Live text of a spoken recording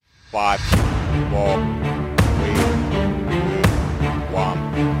5, 4, 3, 2, 1.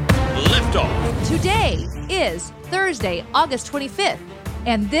 Liftoff. Today is Thursday, August 25th,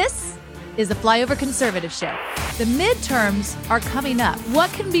 and this is the Flyover Conservative Show. The midterms are coming up.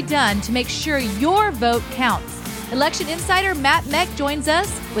 What can be done to make sure your vote counts? Election insider Matt Meck joins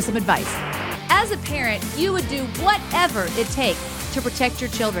us with some advice. As a parent, you would do whatever it takes to protect your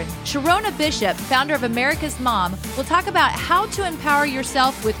children. Sharona Bishop, founder of America's Mom, will talk about how to empower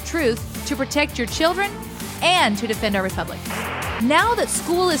yourself with truth to protect your children and to defend our republic. Now that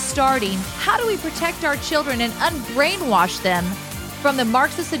school is starting, how do we protect our children and unbrainwash them from the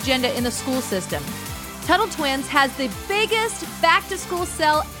Marxist agenda in the school system? Tuttle Twins has the biggest back-to-school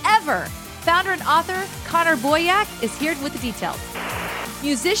sale ever. Founder and author Connor Boyack is here with the details.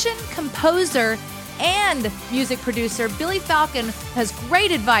 Musician, composer, and music producer Billy Falcon has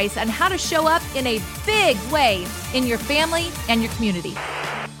great advice on how to show up in a big way in your family and your community.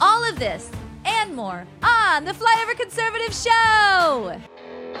 All of this and more on the Flyover Conservative Show.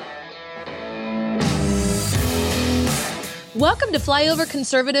 Welcome to Flyover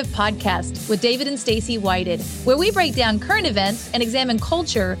Conservative Podcast with David and Stacy Whited, where we break down current events and examine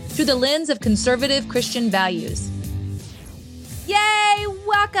culture through the lens of conservative Christian values. Yay!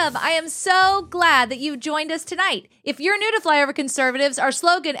 Welcome! I am so glad that you've joined us tonight. If you're new to Flyover Conservatives, our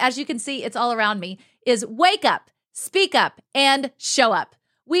slogan, as you can see, it's all around me, is wake up, speak up, and show up.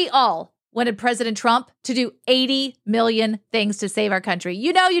 We all wanted President Trump to do 80 million things to save our country.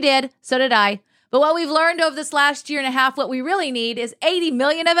 You know you did. So did I. But what we've learned over this last year and a half, what we really need is 80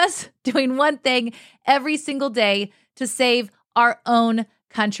 million of us doing one thing every single day to save our own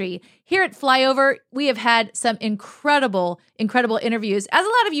country. Here at Flyover, we have had some incredible interviews. As a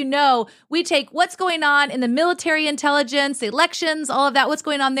lot of you know, we take what's going on in the military intelligence, the elections, all of that, what's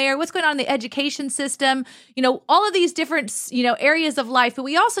going on there, what's going on in the education system, all of these different, areas of life. But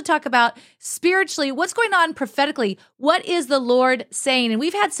we also talk about spiritually, what's going on prophetically, what is the Lord saying? And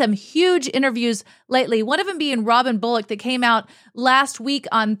we've had some huge interviews lately, one of them being Robin Bullock that came out last week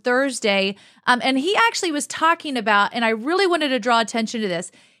on Thursday. And he actually was talking about, and I really wanted to draw attention to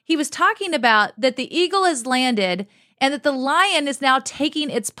this, he was talking about that the eagle has landed and that the lion is now taking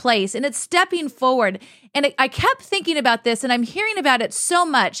its place and it's stepping forward. And I kept thinking about this and I'm hearing about it so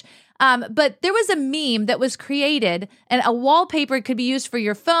much. But there was a meme that was created and a wallpaper could be used for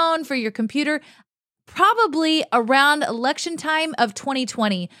your phone, for your computer, probably around election time of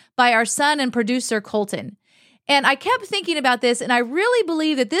 2020 by our son and producer Colton. And I kept thinking about this, and I really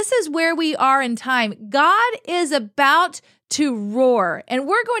believe that this is where we are in time. God is about to roar, and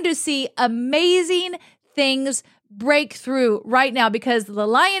we're going to see amazing things break through right now because the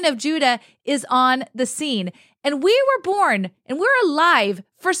Lion of Judah is on the scene. And we were born and we're alive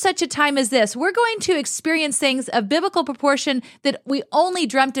for such a time as this. We're going to experience things of biblical proportion that we only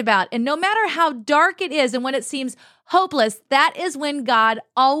dreamt about. And no matter how dark it is and when it seems hopeless, that is when God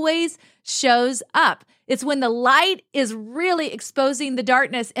always shows up. It's when the light is really exposing the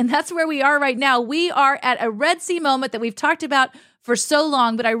darkness. And that's where we are right now. We are at a Red Sea moment that we've talked about for so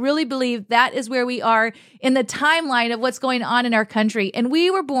long, but I really believe that is where we are in the timeline of what's going on in our country. And we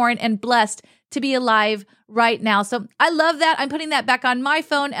were born and blessed to be alive right now. So I love that. I'm putting that back on my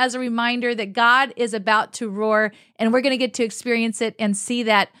phone as a reminder that God is about to roar, and we're going to get to experience it and see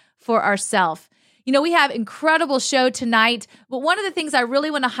that for ourselves. We have incredible show tonight, but one of the things I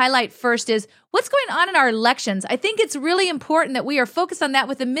really want to highlight first is what's going on in our elections. I think it's really important that we are focused on that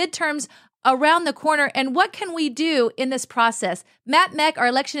with the midterms around the corner, and what can we do in this process? Matt Meck, our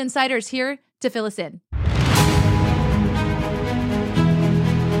election insider, is here to fill us in.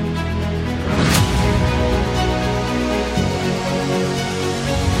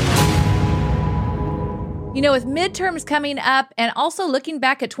 With midterms coming up and also looking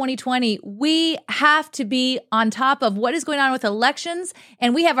back at 2020, we have to be on top of what is going on with elections.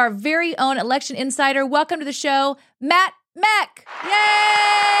 And we have our very own election insider. Welcome to the show, Matt Meck. Yay!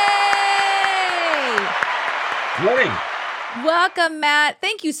 Morning. Welcome, Matt.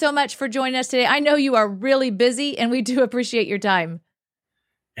 Thank you so much for joining us today. I know you are really busy and we do appreciate your time.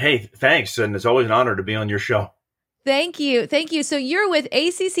 Hey, thanks. And it's always an honor to be on your show. Thank you. Thank you. So you're with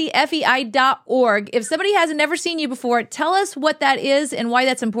ACCFEI.org. If somebody hasn't never seen you before, tell us what that is and why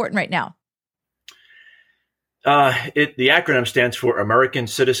that's important right now. The acronym stands for American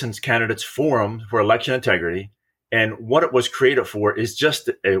Citizens Candidates Forum for Election Integrity. And what it was created for is just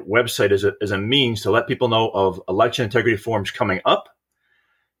a website as a means to let people know of election integrity forums coming up.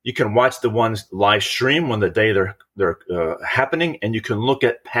 You can watch the ones live stream when the day they're happening, and you can look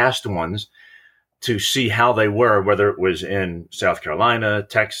at past ones to see how they were, whether it was in South Carolina,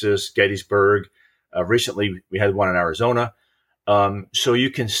 Texas, Gettysburg. Recently, we had one in Arizona. So you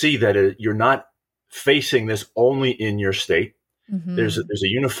can see that you're not facing this only in your state. Mm-hmm. There's a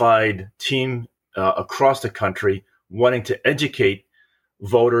unified team across the country wanting to educate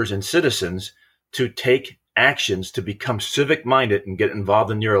voters and citizens to take actions to become civic minded and get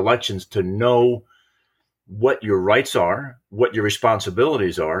involved in your elections, to know what your rights are, what your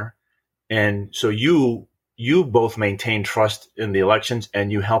responsibilities are. And so you both maintain trust in the elections,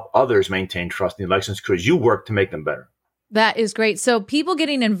 and you help others maintain trust in the elections because you work to make them better. That is great. So people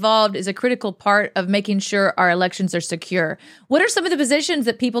getting involved is a critical part of making sure our elections are secure. What are some of the positions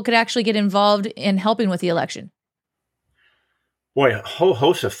that people could actually get involved in helping with the election? Boy, a whole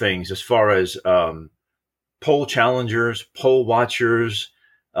host of things as far as poll challengers, poll watchers,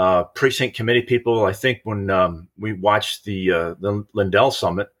 precinct committee people. I think when we watched the Lindell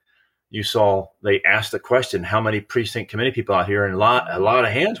Summit, you saw they asked the question, how many precinct committee people out here? And a lot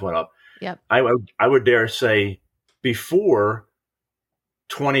of hands went up. Yep. I would dare say before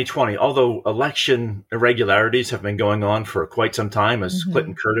 2020, although election irregularities have been going on for quite some time, as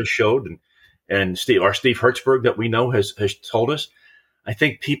Clinton Curtis showed, and Steve Hertzberg that we know has told us, I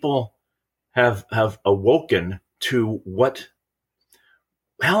think people have awoken to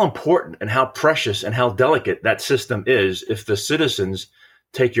how important and how precious and how delicate that system is if the citizens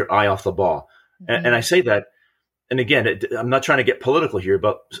take your eye off the ball. Mm-hmm. And I say that, and again, I'm not trying to get political here,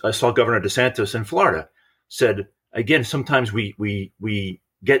 but I saw Governor DeSantis in Florida said, again, sometimes we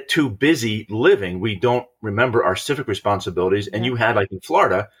get too busy living. We don't remember our civic responsibilities. And you had, like in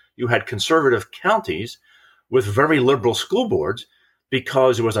Florida, you had conservative counties with very liberal school boards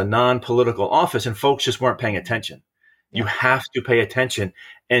because it was a non-political office and folks just weren't paying attention. You have to pay attention,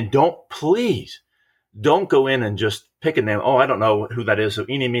 and please don't go in and just pick a name. Oh, I don't know who that is. So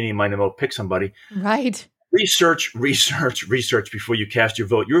eeny, meeny, miny, moe, pick somebody. Right. Research before you cast your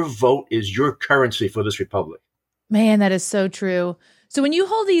vote. Your vote is your currency for this republic. Man, that is so true. So when you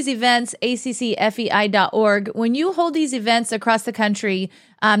hold these events, accfei.org, when you hold these events across the country,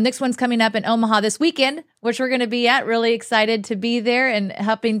 next one's coming up in Omaha this weekend, which we're going to be at. Really excited to be there and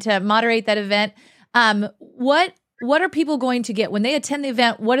helping to moderate that event. What are people going to get when they attend the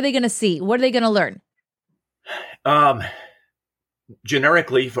event? What are they going to see? What are they going to learn?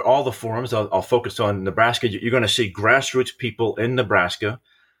 Generically, for all the forums, I'll focus on Nebraska. You're going to see grassroots people in Nebraska.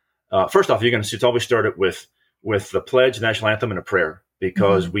 First off, you're going to see it's always started with the pledge, the national anthem, and a prayer,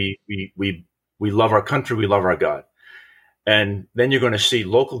 because we love our country, we love our God. And then you're going to see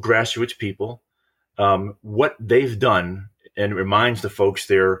local grassroots people, what they've done, and it reminds the folks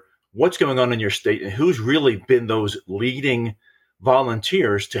there what's going on in your state and who's really been those leading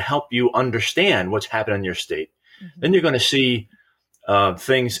volunteers to help you understand what's happening in your state. Then you're going to see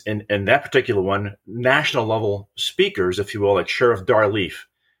things in that particular one, national level speakers, if you will, like Sheriff Darleaf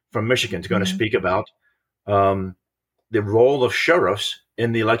from Michigan is going to speak about the role of sheriffs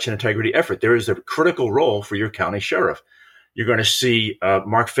in the election integrity effort. There is a critical role for your county sheriff. You're going to see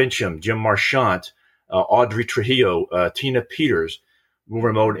Mark Fincham, Jim Marchant, Audrey Trujillo, Tina Peters will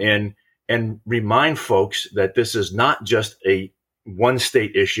remote in and remind folks that this is not just a one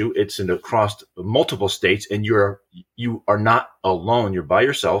state issue. It's across multiple states, and you are not alone. You're by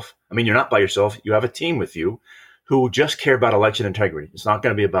yourself. I mean, you're not by yourself. You have a team with you who just care about election integrity. It's not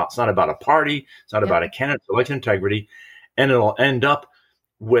about a party. It's not about a candidate. It's election integrity. And it'll end up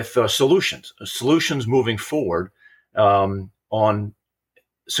with solutions moving forward on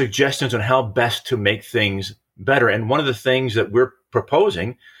suggestions on how best to make things better. And one of the things that we're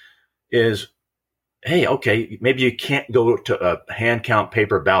proposing is, hey, okay, maybe you can't go to a hand count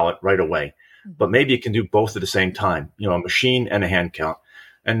paper ballot right away, but maybe you can do both at the same time, a machine and a hand count.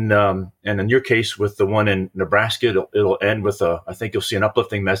 And in your case, with the one in Nebraska, it'll end with I think you'll see an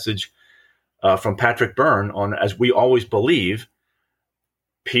uplifting message from Patrick Byrne on, as we always believe,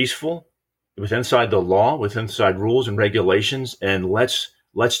 peaceful, with inside the law, with inside rules and regulations, and let's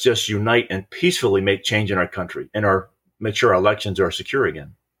just unite and peacefully make change in our country and make sure our elections are secure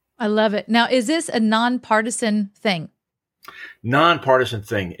again. I love it. Now, is this a nonpartisan thing? Nonpartisan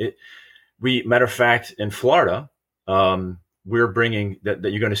thing. Matter of fact, in Florida, we're bringing that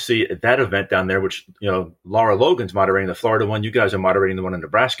you're going to see at that event down there, which, Laura Logan's moderating the Florida one. You guys are moderating the one in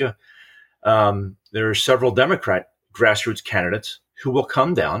Nebraska. There are several Democrat grassroots candidates who will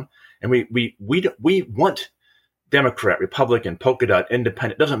come down, and we want Democrat, Republican, polka dot,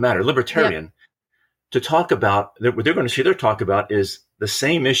 independent, doesn't matter, libertarian, to talk about what they're going to see. Their talk about is the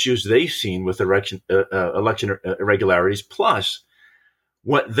same issues they've seen with election irregularities, plus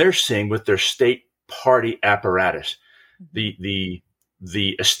what they're seeing with their state party apparatus, the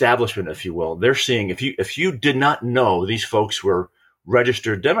establishment, if you will. They're seeing, if you did not know these folks were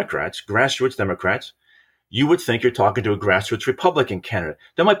registered Democrats, grassroots Democrats, you would think you're talking to a grassroots Republican candidate.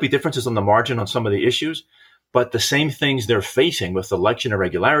 There might be differences on the margin on some of the issues, but the same things they're facing with election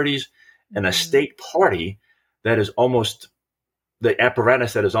irregularities and a state party that is almost the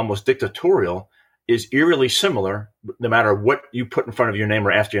apparatus that is almost dictatorial is eerily similar, no matter what you put in front of your name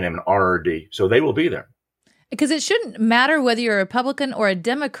or after your name, an R or D. So they will be there. Because it shouldn't matter whether you're a Republican or a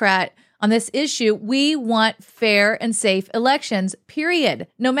Democrat on this issue. We want fair and safe elections, period.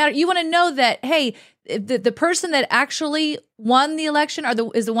 No matter, you want to know that, hey, the person that actually won the election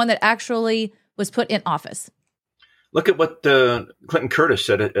is the one that actually was put in office. Look at what Clinton Curtis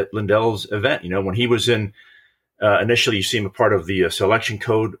said at Lindell's event. When he was in, initially you see him a part of the Selection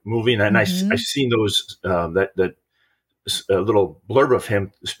Code movie, and I've seen those, that little blurb of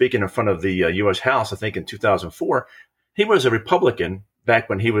him speaking in front of the U.S. House, I think in 2004. He was a Republican back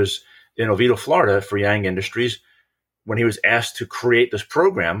when he was in Oviedo, Florida for Yang Industries, when he was asked to create this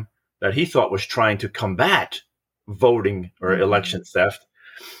program that he thought was trying to combat voting or election theft.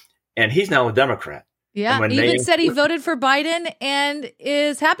 And he's now a Democrat. Yeah, he even said he voted for Biden and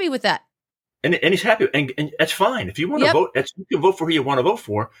is happy with that. And he's happy. And that's fine. If you want to vote, you can vote for who you want to vote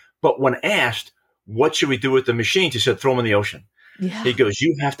for. But when asked, what should we do with the machines? He said, throw them in the ocean. Yeah. He goes,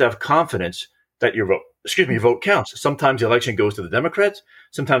 you have to have confidence that your vote counts. Sometimes the election goes to the Democrats.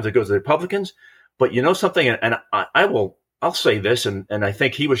 Sometimes it goes to the Republicans. But you know something, and I'll say this, and I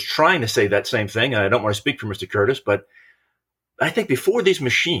think he was trying to say that same thing, and I don't want to speak for Mr. Curtis, but I think before these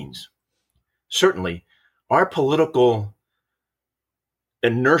machines, certainly our political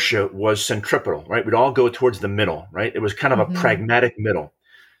inertia was centripetal, right? We'd all go towards the middle, right? It was kind of a pragmatic middle.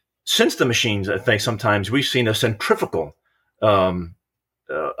 Since the machines, I think sometimes we've seen a centrifugal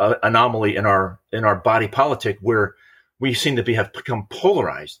anomaly in our body politic where we seem to have become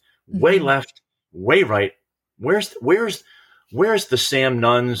polarized, way left, way right. Where's the Sam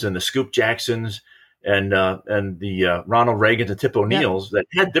Nunns and the Scoop Jacksons and the Ronald Reagans and Tip O'Neills that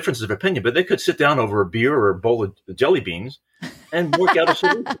had differences of opinion, but they could sit down over a beer or a bowl of jelly beans and work out a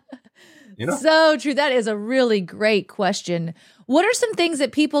solution. So true. That is a really great question. What are some things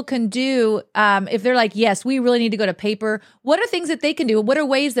that people can do if they're like, yes, we really need to go to paper? What are things that they can do? What are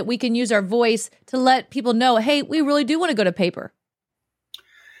ways that we can use our voice to let people know, hey, we really do want to go to paper?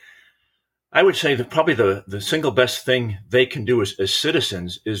 I would say that probably the single best thing they can do as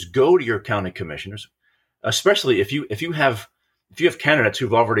citizens is go to your county commissioners, especially if you have candidates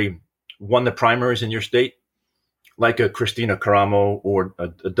who've already won the primaries in your state, like a Christina Caramo or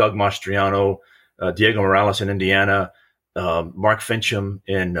a Doug Mastriano, Diego Morales in Indiana, Mark Fincham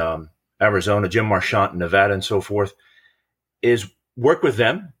in Arizona, Jim Marchant in Nevada, and so forth, is work with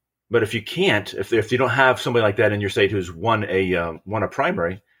them. But if you can't, if you don't have somebody like that in your state who's won a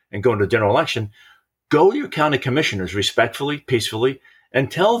primary and go into the general election, go to your county commissioners respectfully, peacefully,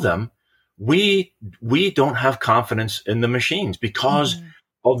 and tell them we don't have confidence in the machines because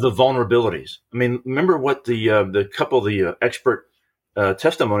of the vulnerabilities. I mean, remember what the couple of the expert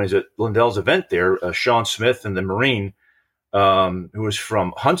testimonies at Lindell's event there, Sean Smith and the Marine, who was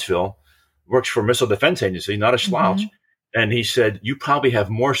from Huntsville, works for Missile Defense Agency, not a slouch. And he said, you probably have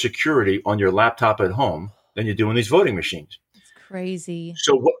more security on your laptop at home than you do in these voting machines. It's crazy.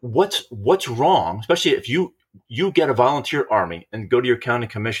 So what's wrong, especially if you get a volunteer army and go to your county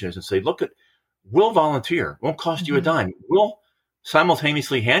commissioners and say, look, we'll volunteer. It won't cost you a dime. We'll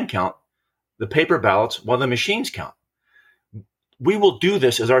simultaneously hand count the paper ballots while the machines count. We will do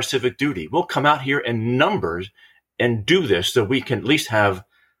this as our civic duty. We'll come out here in numbers and do this so we can at least have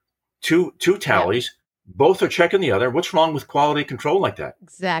two tallies. Yeah. Both are checking the other. What's wrong with quality control like that?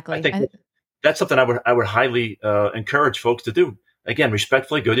 Exactly. I think that's something I would highly encourage folks to do. Again,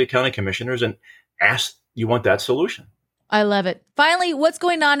 respectfully, go to your county commissioners and ask you want that solution. I love it. Finally, what's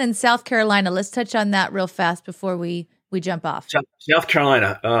going on in South Carolina? Let's touch on that real fast before we jump off. South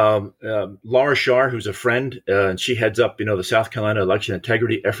Carolina, Laura Schar, who's a friend, and she heads up, the South Carolina election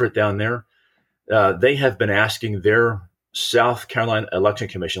integrity effort down there. They have been asking their South Carolina Election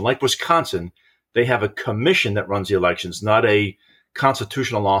Commission, like Wisconsin, they have a commission that runs the elections, not a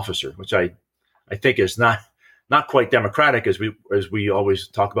constitutional officer, which I think is not quite democratic, as we always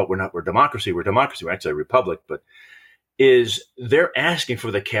talk about. We're democracy. We're actually a republic, but they're asking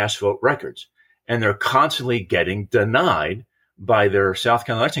for the cast vote records, and they're constantly getting denied by their South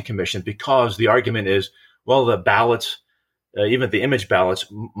Carolina Election Commission because the argument is, well, the ballots, even the image ballots,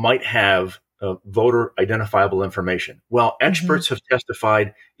 might have voter identifiable information. Well, experts have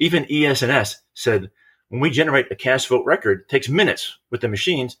testified, even ES&S said, when we generate a cast vote record, it takes minutes with the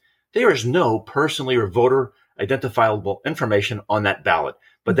machines. There is no personally or voter identifiable information on that ballot.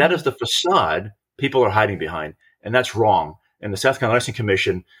 But that is the facade people are hiding behind, and that's wrong. And the South Carolina Election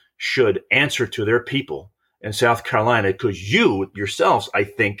Commission should answer to their people in South Carolina because you yourselves, I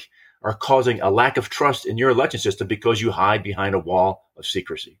think, are causing a lack of trust in your election system because you hide behind a wall of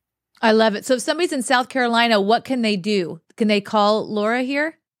secrecy. I love it. So if somebody's in South Carolina, what can they do? Can they call Laura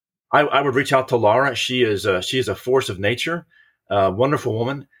here? I would reach out to Laura. She is a force of nature, wonderful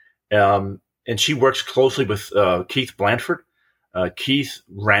woman. And she works closely with Keith Blanford. Keith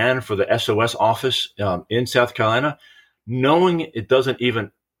ran for the SOS office in South Carolina, knowing it doesn't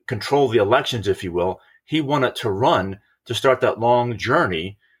even control the elections, if you will. He wanted to run to start that long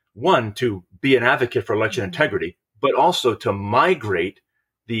journey, one, to be an advocate for election integrity, but also to migrate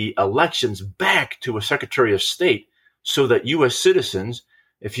the elections back to a Secretary of State so that U.S. citizens,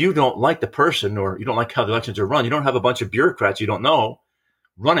 if you don't like the person or you don't like how the elections are run, you don't have a bunch of bureaucrats you don't know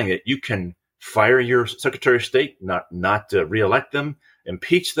running it. You can fire your Secretary of State, not reelect them,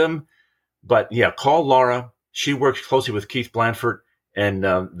 impeach them. But yeah, call Laura. She works closely with Keith Blanford, and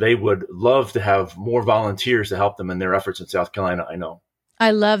they would love to have more volunteers to help them in their efforts in South Carolina, I know. I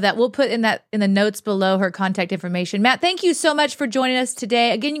love that. We'll put in the notes below her contact information. Matt, thank you so much for joining us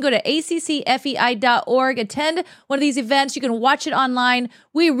today. Again, you can go to accfei.org, attend one of these events. You can watch it online.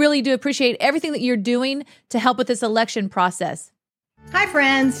 We really do appreciate everything that you're doing to help with this election process. Hi,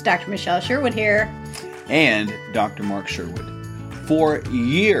 friends. Dr. Michelle Sherwood here. And Dr. Mark Sherwood. For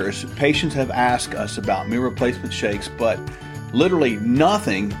years, patients have asked us about meal replacement shakes, but literally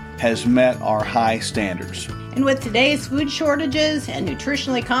nothing has met our high standards. And with today's food shortages and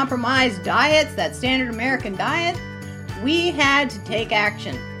nutritionally compromised diets, that standard American diet, we had to take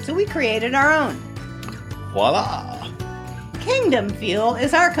action. So we created our own. Voila! Kingdom Fuel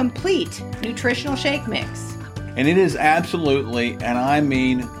is our complete nutritional shake mix. And it is absolutely, and I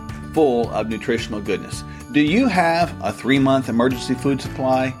mean full of nutritional goodness. Do you have a 3-month emergency food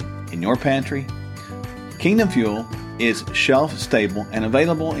supply in your pantry? Kingdom Fuel is shelf stable and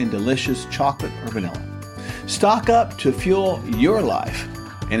available in delicious chocolate or vanilla. Stock up to fuel your life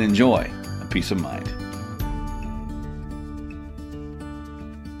and enjoy a peace of mind.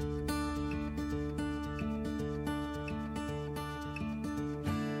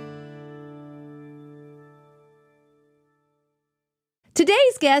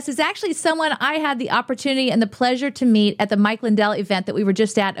 Today's guest is actually someone I had the opportunity and the pleasure to meet at the Mike Lindell event that we were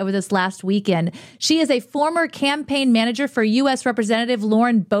just at over this last weekend. She is a former campaign manager for U.S. Representative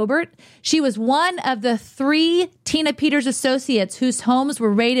Lauren Boebert. She was one of the 3 Tina Peters associates whose homes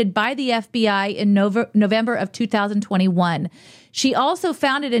were raided by the FBI in November of 2021. She also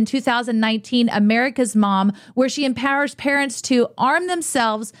founded in 2019 America's Mom, where she empowers parents to arm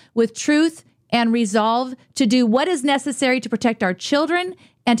themselves with truth and resolve to do what is necessary to protect our children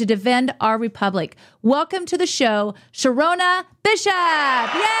and to defend our republic. Welcome to the show, Sharona Bishop.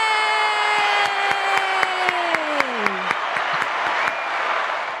 Yay!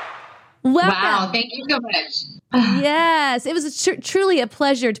 Welcome. Wow, thank you so much. Yes, it was truly a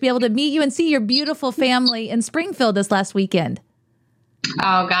pleasure to be able to meet you and see your beautiful family in Springfield this last weekend.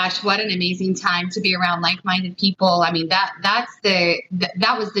 Oh gosh, what an amazing time to be around like-minded people. I mean, that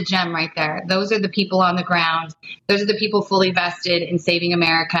was the gem right there. Those are the people on the ground. Those are the people fully vested in saving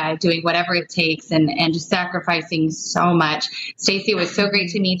America, doing whatever it takes and just sacrificing so much. Stacey, it was so great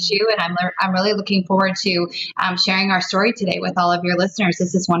to meet you, and I'm really looking forward to sharing our story today with all of your listeners.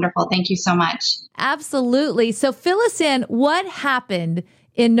 This is wonderful. Thank you so much. Absolutely. So fill us in. What happened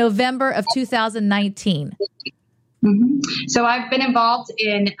in November of 2019? Mm-hmm. So I've been involved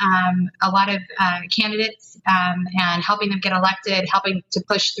in a lot of candidates and helping them get elected, helping to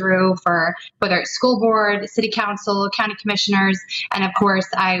push through for whether it's school board, city council, county commissioners. And of course,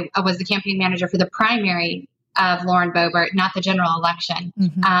 I was the campaign manager for the primary of Lauren Boebert, not the general election.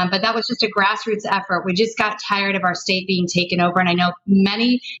 Mm-hmm. But that was just a grassroots effort. We just got tired of our state being taken over. And I know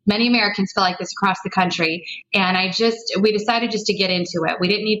many Americans feel like this across the country. And we decided just to get into it. We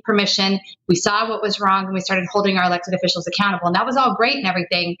didn't need permission. We saw what was wrong and we started holding our elected officials accountable. And that was all great and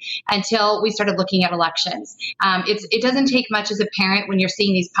everything until we started looking at elections. It doesn't take much as a parent when you're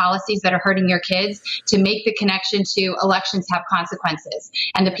seeing these policies that are hurting your kids to make the connection to elections have consequences.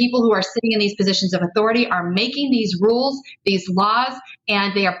 And the people who are sitting in these positions of authority are making these rules, these laws,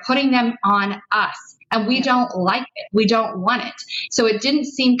 and they are putting them on us. And we don't like it. We don't want it. So it didn't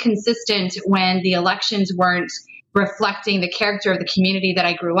seem consistent when the elections weren't reflecting the character of the community that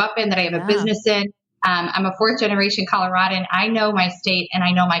I grew up in, that I have a business in. I'm a 4th-generation Coloradan. I know my state and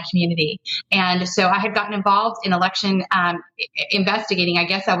I know my community. And so I had gotten involved in election investigating, I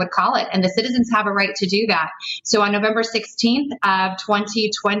guess I would call it. And the citizens have a right to do that. So on November 16th of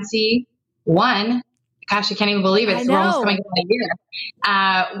 2021, gosh, I can't even believe it. I We're almost know. coming up on a year.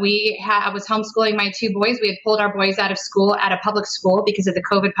 I was homeschooling my two boys. We had pulled our boys out of school, out of public school because of the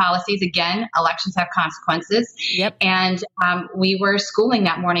COVID policies. Again, elections have consequences. Yep. And we were schooling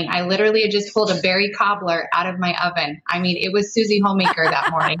that morning. I literally had just pulled a berry cobbler out of my oven. I mean, it was Susie Homemaker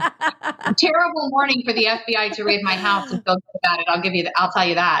that morning. A terrible morning for the FBI to raid my house and feel good about it. I'll tell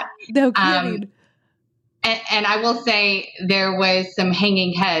you that. No kidding. And I will say there was some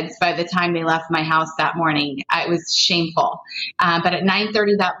hanging heads by the time they left my house that morning. It was shameful. But at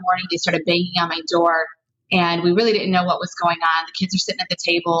 9:30 that morning, they started banging on my door, and we really didn't know what was going on. The kids are sitting at the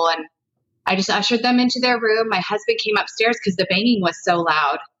table, and I just ushered them into their room. My husband came upstairs because the banging was so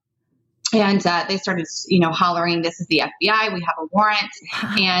loud. And they started, hollering, "This is the FBI. We have a warrant."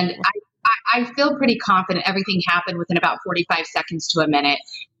 And I feel pretty confident everything happened within about 45 seconds to a minute.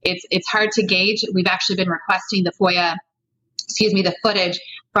 It's hard to gauge. We've actually been requesting the footage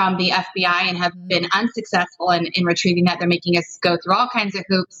from the FBI and have been unsuccessful in retrieving that. They're making us go through all kinds of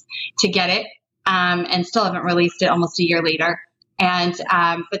hoops to get it, and still haven't released it almost a year later. And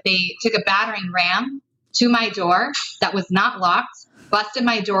but they took a battering ram to my door that was not locked, busted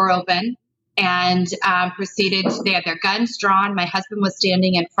my door open, and proceeded. They had their guns drawn. My husband was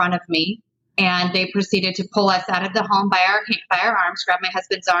standing in front of me. And they proceeded to pull us out of the home by our arms, grabbed my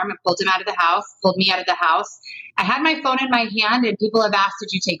husband's arm and pulled him out of the house, pulled me out of the house. I had my phone in my hand, and people have asked,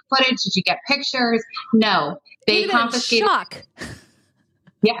 "Did you take footage? Did you get pictures?" No. They confiscated. Shock.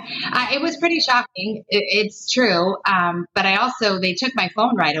 Yeah, it was pretty shocking. It's true. But they took my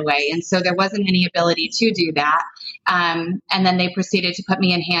phone right away. And so there wasn't any ability to do that. And then they proceeded to put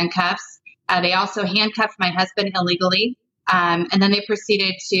me in handcuffs. They also handcuffed my husband illegally. And then they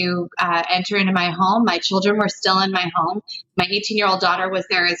proceeded to enter into my home. My children were still in my home. My 18-year-old daughter was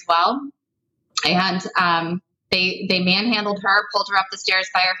there as well. And they manhandled her, pulled her up the stairs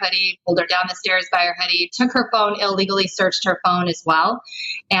by her hoodie, pulled her down the stairs by her hoodie, took her phone, illegally searched her phone as well.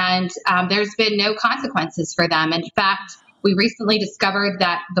 And there's been no consequences for them. In fact, we recently discovered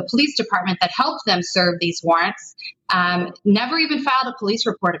that the police department that helped them serve these warrants never even filed a police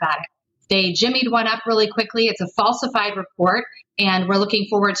report about it. They jimmied one up really quickly. It's a falsified report, and we're looking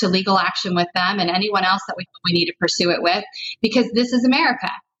forward to legal action with them and anyone else that we need to pursue it with, because this is America.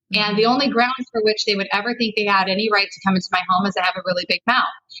 And the only grounds for which they would ever think they had any right to come into my home is to have a really big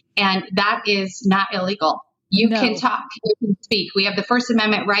mouth. And that is not illegal. You can talk, you can speak. We have the First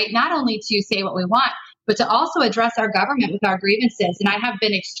Amendment right not only to say what we want, but to also address our government with our grievances. And I have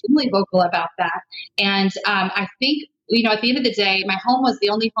been extremely vocal about that. And I think, at the end of the day, my home was the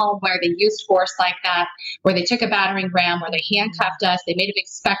only home where they used force like that, where they took a battering ram, where they handcuffed us. They made a big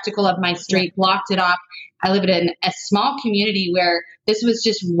spectacle of my street, blocked it off. I live in a small community where this was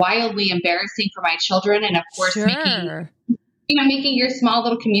just wildly embarrassing for my children. And of course, making your small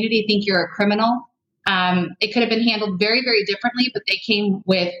little community think you're a criminal. It could have been handled very, very differently, but they came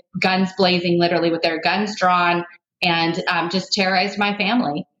with guns blazing, literally with their guns drawn, and just terrorized my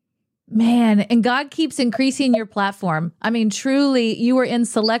family. Man, and God keeps increasing your platform. I mean, truly, you were in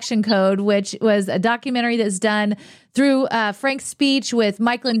Selection Code, which was a documentary that's done through Frank's Speech with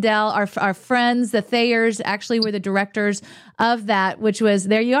Mike Lindell. Our friends, the Thayers, actually were the directors of that, which was,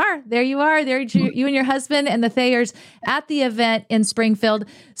 there you are, you and your husband and the Thayers at the event in Springfield.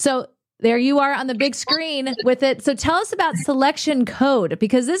 So there you are on the big screen with it. So tell us about Selection Code,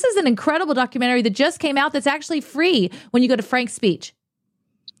 because this is an incredible documentary that just came out that's actually free when you go to Frank's Speech.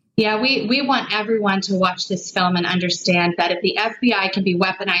 Yeah, we want everyone to watch this film and understand that if the FBI can be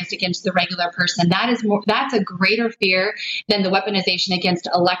weaponized against the regular person, that's a greater fear than the weaponization against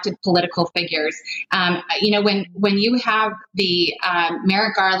elected political figures. When you have the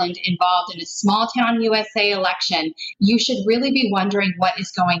Merrick Garland involved in a small town USA election, you should really be wondering what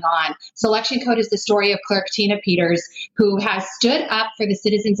is going on. Selection Code is the story of Clerk Tina Peters, who has stood up for the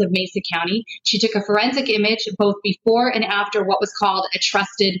citizens of Mesa County. She took a forensic image both before and after what was called a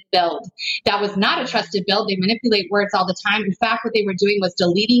trusted build. That was not a trusted build. They manipulate words all the time. In fact, what they were doing was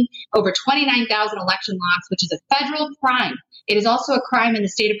deleting over 29,000 election logs, which is a federal crime. It is also a crime in the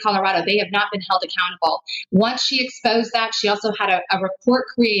state of Colorado. They have not been held accountable. Once she exposed that, she also had a report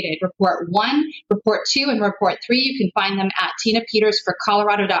created, Report 1, Report 2, and Report 3. You can find them at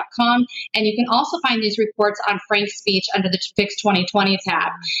tinapetersforcolorado.com. And you can also find these reports on Frank's Speech under the Fix 2020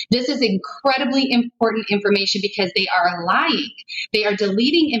 tab. This is incredibly important information because they are lying. They are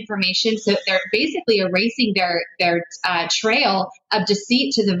deleting information, so they're basically erasing their trail of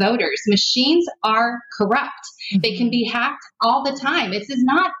deceit to the voters. Machines are corrupt. They can be hacked all the time. This is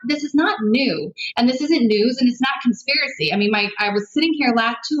not new, and this isn't news, and it's not conspiracy. I mean, I was sitting here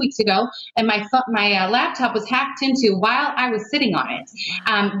 2 weeks ago, and my laptop was hacked into while I was sitting on it.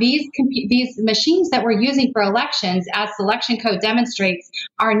 These machines that we're using for elections, as Selection Code demonstrates,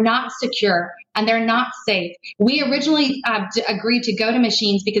 are not secure and they're not safe. We originally agreed to go to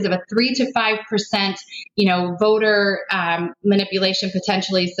machines because of a 3 to 5%, voter manipulation,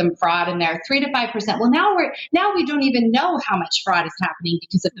 potentially some fraud in there. 3 to 5%. Well, now we don't even know how much fraud is happening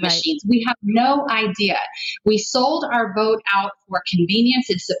because of the machines. We have no idea. We sold our vote out for convenience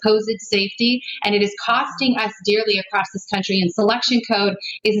and supposed safety, and it is costing us dearly across this country. And Selection Code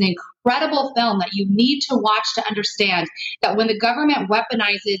is an incredible film that you need to watch to understand that when the government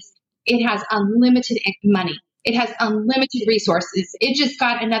weaponizes, it has unlimited money. It has unlimited resources. It just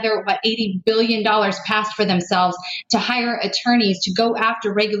got another, $80 billion passed for themselves to hire attorneys to go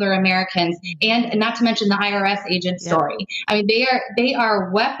after regular Americans, and not to mention the IRS agent story. I mean, they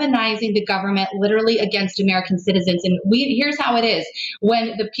are weaponizing the government literally against American citizens. And here's how it is.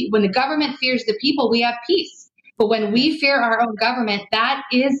 When the government fears the people, we have peace. But when we fear our own government, that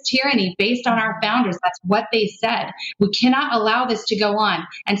is tyranny based on our founders. That's what they said. We cannot allow this to go on.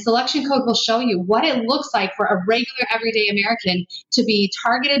 And Selection Code will show you what it looks like for a regular, everyday American to be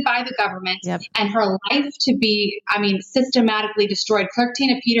targeted by the government and her life to be, systematically destroyed. Clerk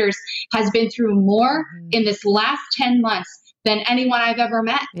Tina Peters has been through more in this last 10 months than anyone I've ever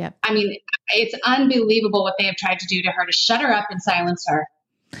met. I mean, it's unbelievable what they have tried to do to her, to shut her up and silence her.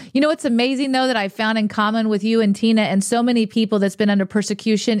 What's amazing, though, that I found in common with you and Tina and so many people that's been under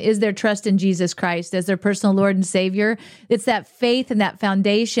persecution is their trust in Jesus Christ as their personal Lord and Savior. It's that faith and that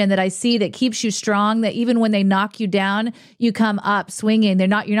foundation that I see that keeps you strong, that even when they knock you down, you come up swinging. You're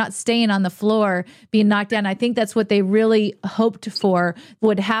not staying on the floor being knocked down. I think that's what they really hoped for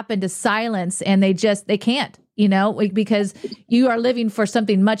would happen, to silence, and they can't. Because you are living for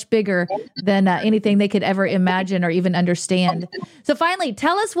something much bigger than anything they could ever imagine or even understand. So finally,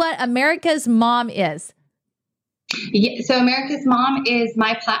 tell us what America's Mom is. So America's Mom is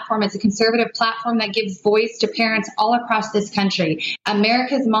my platform. It's a conservative platform that gives voice to parents all across this country.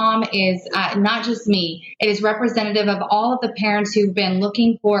 America's Mom is not just me. It is representative of all of the parents who've been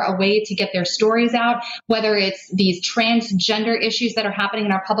looking for a way to get their stories out, whether it's these transgender issues that are happening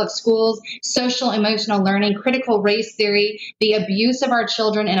in our public schools, social emotional learning, critical race theory, the abuse of our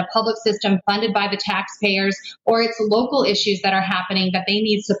children in a public system funded by the taxpayers, or it's local issues that are happening that they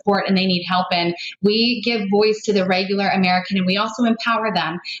need support and they need help in. We give voice to the regular American, and we also empower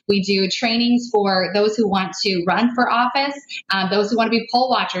them. We do trainings for those who want to run for office, those who want to be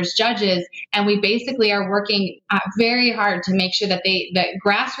poll watchers, judges, and we basically are working very hard to make sure that that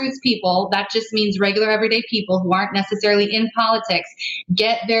grassroots people, that just means regular everyday people who aren't necessarily in politics,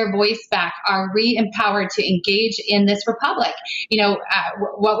 get their voice back, are re-empowered to engage in this republic.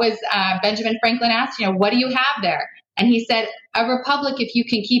 What was Benjamin Franklin asked, what do you have there? And he said, a republic if you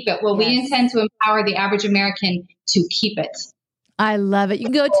can keep it. Well, we intend to empower the average American to keep it. I love it. You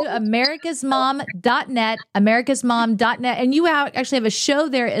can go to americasmom.net, americasmom.net, and you actually have a show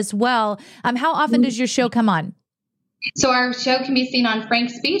there as well. How often does your show come on? So our show can be seen on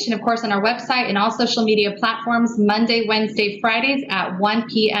Frank's Speech and, of course, on our website and all social media platforms Monday, Wednesday, Fridays at 1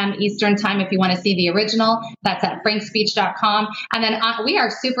 p.m. Eastern Time. If you want to see the original, that's at frankspeech.com. And then we are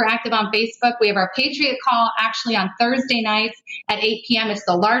super active on Facebook. We have our Patriot Call actually on Thursday nights at 8 p.m. It's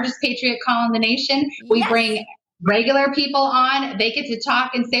the largest Patriot Call in the nation. We bring regular people on. They get to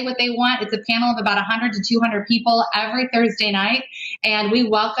talk and say what they want. It's a panel of about 100 to 200 people every Thursday night. And we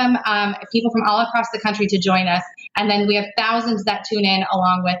welcome people from all across the country to join us. And then we have thousands that tune in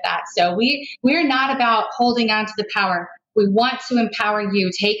along with that. So we're not about holding on to the power. We want to empower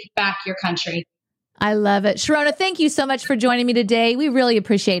you. Take back your country. I love it. Sharona, thank you so much for joining me today. We really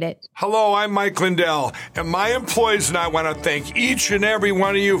appreciate it. Hello, I'm Mike Lindell, and my employees and I want to thank each and every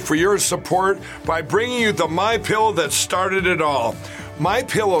one of you for your support by bringing you the MyPillow that started it all.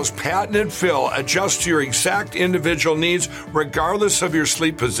 MyPillow's patented fill adjusts to your exact individual needs regardless of your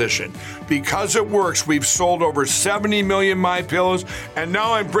sleep position. Because it works, we've sold over 70 million MyPillows, and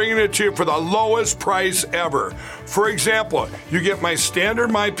now I'm bringing it to you for the lowest price ever. For example, you get my standard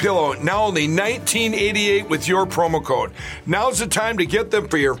MyPillow, now only $19.88 with your promo code. Now's the time to get them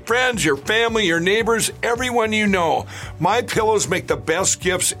for your friends, your family, your neighbors, everyone you know. MyPillows make the best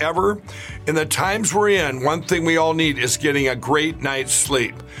gifts ever. In the times we're in, one thing we all need is getting a great night's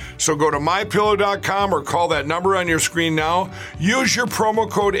sleep. So go to MyPillow.com or call that number on your screen now. Use your promo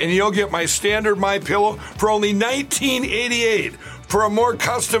code and you'll get my standard MyPillow for only $19.88. For a more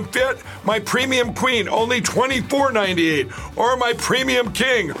custom fit, my Premium Queen, only $24.98. Or my Premium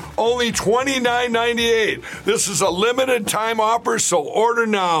King, only $29.98. This is a limited time offer, so order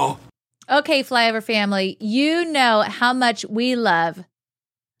now. Okay, Flyover family, you know how much we love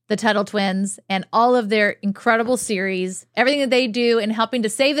the Tuttle Twins and all of their incredible series, everything that they do in helping to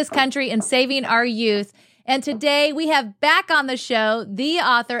save this country and saving our youth. And today we have back on the show the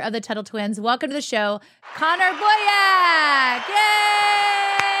author of the Tuttle Twins. Welcome to the show, Connor Boyack. Yay!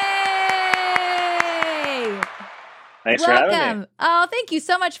 Thanks for having me. Oh, thank you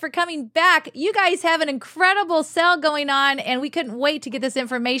so much for coming back. You guys have an incredible sale going on, and we couldn't wait to get this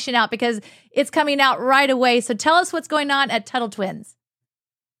information out because it's coming out right away. So tell us what's going on at Tuttle Twins.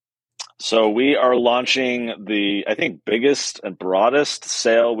 So we are launching the, I think, biggest and broadest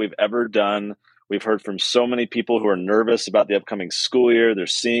sale we've ever done. We've heard from so many people who are nervous about the upcoming school year. They're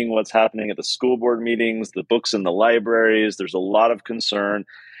seeing what's happening at the school board meetings, the books in the libraries. There's a lot of concern.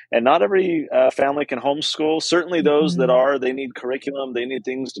 And not every family can homeschool. Certainly those that are, they need curriculum. They need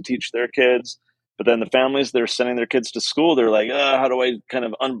things to teach their kids. But then the families that are sending their kids to school, they're like, how do I kind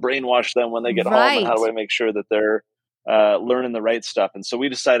of unbrainwash them when they get home? And how do I make sure that they're learning the right stuff? And so we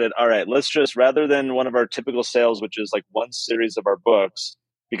decided, all right, let's just, rather than one of our typical sales, which is like one series of our books,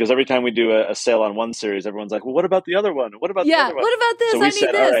 because every time we do a sale on one series, everyone's like, well, what about the other one? What about the other one? What about this? So we I said,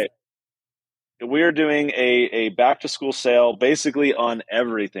 need this. all right, we're doing a back to school sale basically on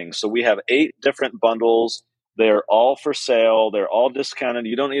everything. So we have 8 different bundles. They're all for sale. They're all discounted.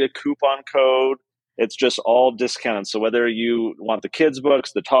 You don't need a coupon code. It's just all discounted. So whether you want the kids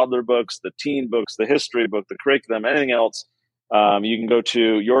books, the toddler books, the teen books, the history book, the curriculum, anything else, you can go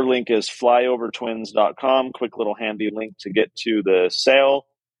to, your link is flyovertwins.com, quick little handy link to get to the sale.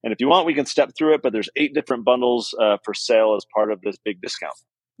 And if you want, we can step through it, but there's 8 different bundles for sale as part of this big discount.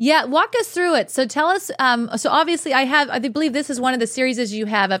 Yeah, walk us through it. So tell us, so obviously I believe this is one of the series you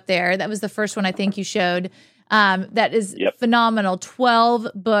have up there. That was the first one I think you showed. That is phenomenal. 12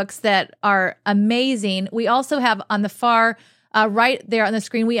 books that are amazing. We also have on the far right there on the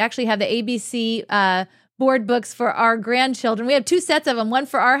screen, we actually have the ABC board books for our grandchildren. We have 2 sets of them, one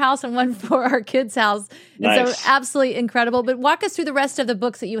for our house and one for our kids' house. Nice. And so absolutely incredible. But walk us through the rest of the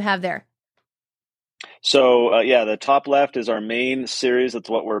books that you have there. So, the top left is our main series. That's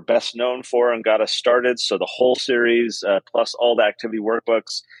what we're best known for and got us started. So the whole series, plus all the activity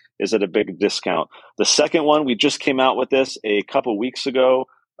workbooks, is at a big discount. The second one, we just came out with this a couple weeks ago,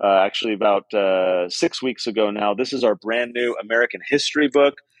 actually about 6 weeks ago now. This is our brand new American history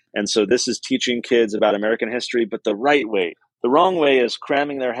book. And so this is teaching kids about American history, but the right way. The wrong way is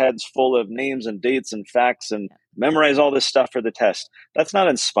cramming their heads full of names and dates and facts and memorize all this stuff for the test. That's not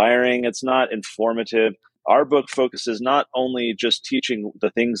inspiring. It's not informative. Our book focuses not only just teaching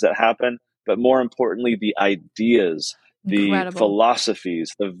the things that happen, but more importantly, the ideas, the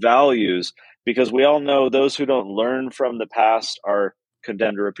philosophies, the values, because we all know those who don't learn from the past are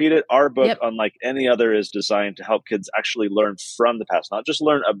condemned to repeat it. Our book, unlike any other, is designed to help kids actually learn from the past, not just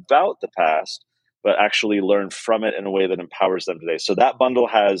learn about the past, but actually learn from it in a way that empowers them today. So that bundle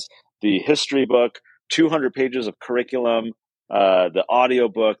has the history book, 200 pages of curriculum, the audio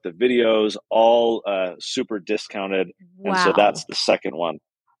book, the videos, all super discounted. Wow. And so that's the second one.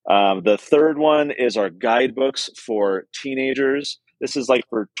 The third one is our guidebooks for teenagers. This is like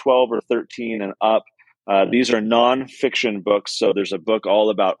for 12 or 13 and up. These are nonfiction books. So there's a book all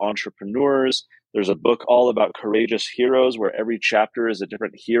about entrepreneurs. There's a book all about courageous heroes where every chapter is a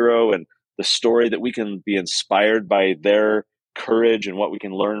different hero and the story that we can be inspired by their courage and what we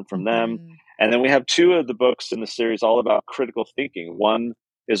can learn from them. And then we have 2 of the books in the series all about critical thinking. One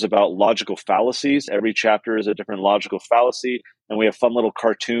is about logical fallacies. Every chapter is a different logical fallacy. And we have fun little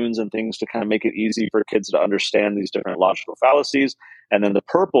cartoons and things to kind of make it easy for kids to understand these different logical fallacies. And then the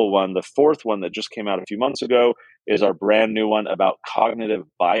purple one, the 4th one that just came out a few months ago, is our brand new one about cognitive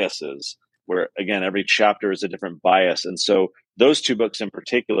biases, where, again, every chapter is a different bias. And so those 2 books in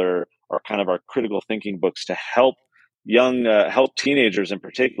particular are kind of our critical thinking books to help help teenagers in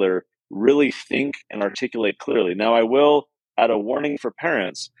particular really think and articulate clearly. Now, I will add a warning for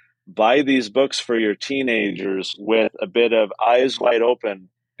parents: buy these books for your teenagers with a bit of eyes wide open,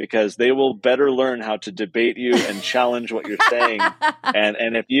 because they will better learn how to debate you and challenge what you're saying.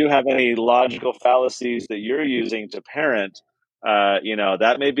 And if you have any logical fallacies that you're using to parent,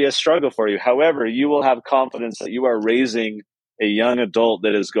 that may be a struggle for you. However, you will have confidence that you are raising a young adult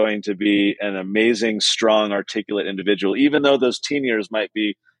that is going to be an amazing, strong, articulate individual, even though those teen years might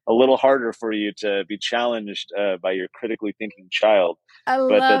be a little harder for you to be challenged by your critically thinking child. I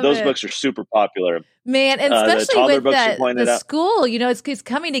But love those it. books are super popular. Man, and The especially toddler with books you pointed the out. school, it's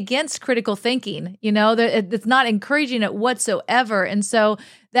coming against critical thinking. It's not encouraging it whatsoever. And so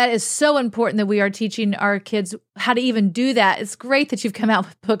that is so important that we are teaching our kids how to even do that. It's great that you've come out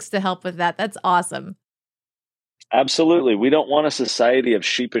with books to help with that. That's awesome. Absolutely. We don't want a society of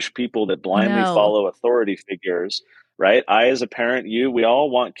sheepish people that blindly No. follow authority figures, right? I, as a parent, we all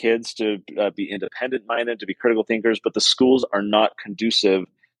want kids to be independent minded, to be critical thinkers, but the schools are not conducive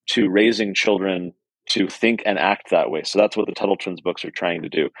to raising children to think and act that way. So that's what the Tuttle Twins books are trying to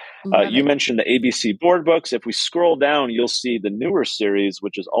do. You mentioned the ABC board books. If we scroll down, you'll see the newer series,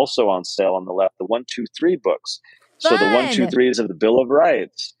 which is also on sale on the left, the 1, 2, 3 books. So the 1, 2, 3s of the Bill of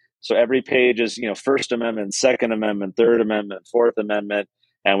Rights. So every page is, First Amendment, Second Amendment, Third Amendment, Fourth Amendment,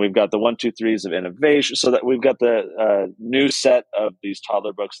 and we've got the 1, 2, 3s of innovation. So that we've got the new set of these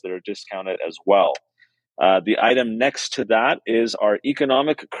toddler books that are discounted as well. The item next to that is our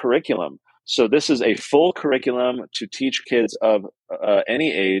economic curriculum. So this is a full curriculum to teach kids of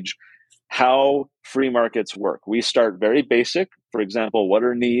any age how free markets work. We start very basic. For example, what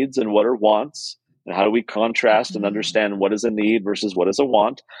are needs and what are wants? And how do we contrast and understand what is a need versus what is a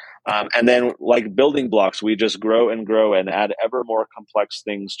want? And then, like building blocks, we just grow and grow and add ever more complex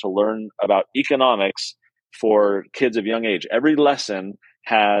things to learn about economics for kids of young age. Every lesson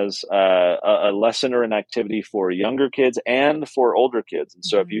has a lesson or an activity for younger kids and for older kids. And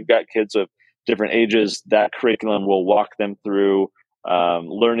so if you've got kids of different ages, that curriculum will walk them through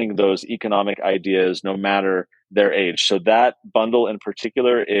learning those economic ideas no matter their age. So that bundle in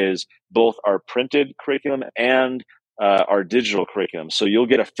particular is both our printed curriculum and our digital curriculum. So you'll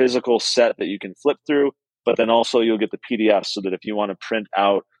get a physical set that you can flip through, but then also you'll get the PDF so that if you want to print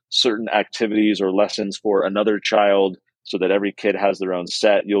out certain activities or lessons for another child so that every kid has their own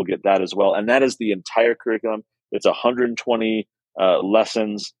set, you'll get that as well. And that is the entire curriculum. It's 120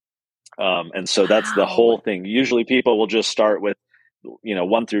 lessons. And so that's the whole thing. Usually people will just start with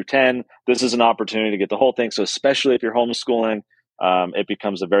 1 through 10. This is an opportunity to get the whole thing. So especially if you're homeschooling, it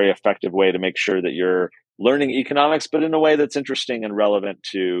becomes a very effective way to make sure that you're learning economics, but in a way that's interesting and relevant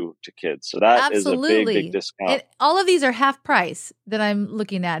to kids. So that is a big discount. All of these are half price that I'm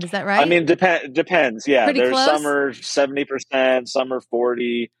looking at. Is that right? I mean, depends. Yeah, Pretty there's close? some are 70%, some are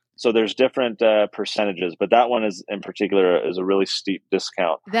 40%. So there's different percentages, but that one is in particular is a really steep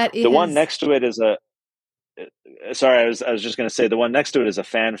discount. That is the one next to it is a. Sorry, I was just going to say the one next to it is a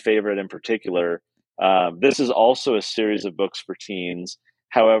fan favorite in particular. This is also a series of books for teens.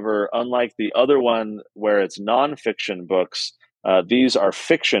 However, unlike the other one where it's nonfiction books, these are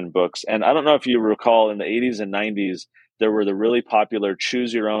fiction books. And I don't know if you recall in the 80s and 90s, there were the really popular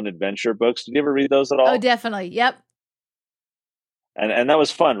Choose Your Own Adventure books. Did you ever read those at all? Oh, definitely. Yep. And that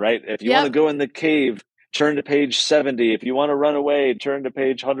was fun, right? If you want to go in the cave, turn to page 70. If you want to run away, turn to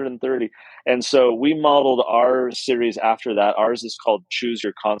page 130. And so we modeled our series after that. Ours is called Choose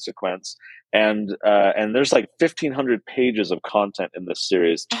Your Consequence. And there's like 1,500 pages of content in this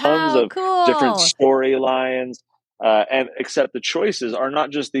series, tons of different storylines. And except the choices are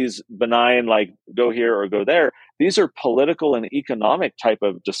not just these benign, like go here or go there. These are political and economic type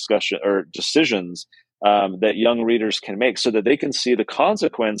of discussion or decisions that young readers can make so that they can see the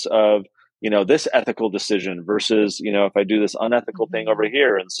consequence of, this ethical decision versus, if I do this unethical thing over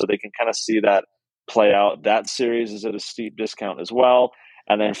here. And so they can kind of see that play out. That series is at a steep discount as well.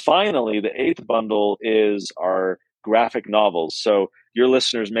 And then finally, the 8th bundle is our graphic novels. So your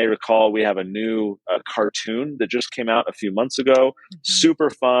listeners may recall we have a new cartoon that just came out a few months ago. Super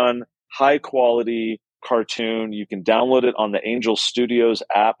fun, high quality cartoon. You can download it on the Angel Studios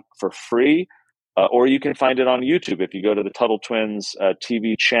app for free, or you can find it on YouTube. If you go to the Tuttle Twins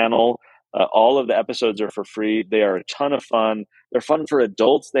TV channel, all of the episodes are for free. They are a ton of fun. They're fun for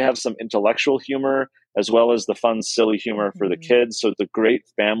adults. They have some intellectual humor as well as the fun, silly humor for the kids. So it's a great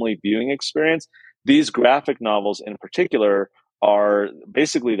family viewing experience. These graphic novels in particular are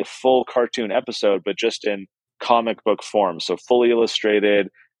basically the full cartoon episode, but just in comic book form. So fully illustrated,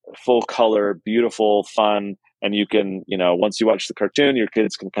 full color, beautiful, fun. And you can, once you watch the cartoon, your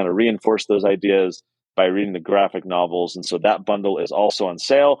kids can kind of reinforce those ideas by reading the graphic novels. And so that bundle is also on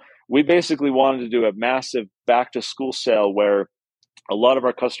sale. We basically wanted to do a massive back to school sale where a lot of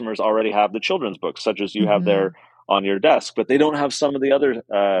our customers already have the children's books, such as you have there on your desk, but they don't have some of the other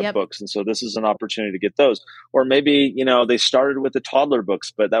books. And so this is an opportunity to get those. Or maybe, they started with the toddler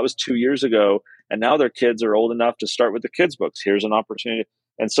books, but that was 2 years ago. And now their kids are old enough to start with the kids' books. Here's an opportunity.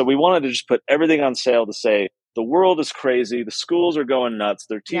 And so we wanted to just put everything on sale to say, the world is crazy. The schools are going nuts.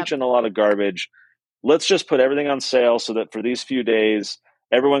 They're teaching a lot of garbage. Let's just put everything on sale so that for these few days,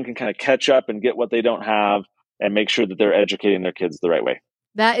 everyone can kind of catch up and get what they don't have and make sure that they're educating their kids the right way.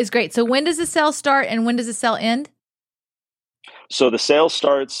 That is great. So when does the sale start and when does the sale end? So the sale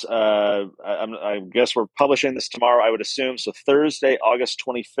starts, I guess we're publishing this tomorrow, I would assume. So Thursday, August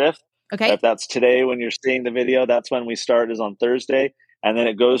 25th. Okay. If that's today when you're seeing the video, that's when we start, is on Thursday. And then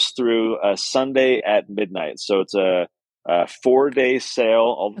it goes through Sunday at midnight. So it's a 4-day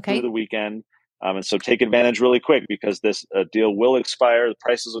sale all through the weekend. And so take advantage really quick because this deal will expire. The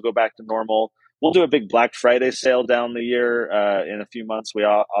prices will go back to normal. We'll do a big Black Friday sale down the year in a few months. We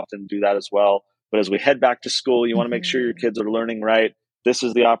often do that as well. But as we head back to school, you want to make sure your kids are learning right. This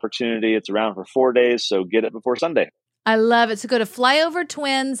is the opportunity. It's around for 4 days, so get it before Sunday. I love it. So go to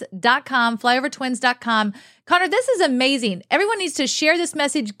flyovertwins.com, flyovertwins.com. Connor, this is amazing. Everyone needs to share this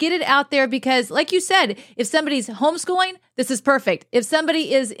message, get it out there because like you said, if somebody's homeschooling, this is perfect. If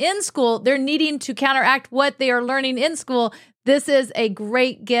somebody is in school, they're needing to counteract what they are learning in school. This is a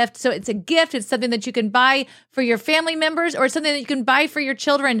great gift. So it's a gift. It's something that you can buy for your family members or something that you can buy for your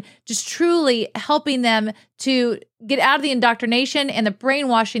children, just truly helping them to get out of the indoctrination and the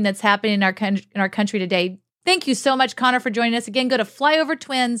brainwashing that's happening in our country today. Thank you so much, Connor, for joining us. Again, go to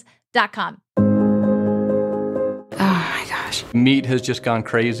flyovertwins.com. Oh my gosh. Meat has just gone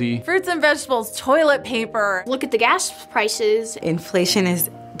crazy. Fruits and vegetables, toilet paper. Look at the gas prices. Inflation is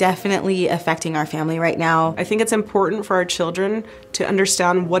definitely affecting our family right now. I think it's important for our children to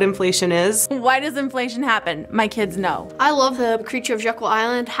understand what inflation is. Why does inflation happen? My kids know. I love the Creature of Jekyll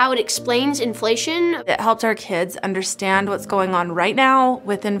Island, how it explains inflation. It helps our kids understand what's going on right now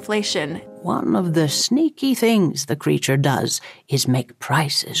with inflation. One of the sneaky things the creature does is make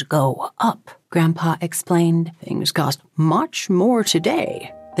prices go up. Grandpa explained things cost much more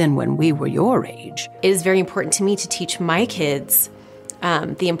today than when we were your age. It is very important to me to teach my kids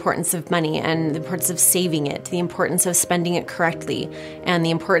the importance of money and the importance of saving it, the importance of spending it correctly, and the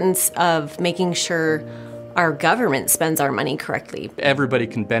importance of making sure our government spends our money correctly. Everybody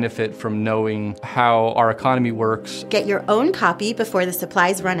can benefit from knowing how our economy works. Get your own copy before the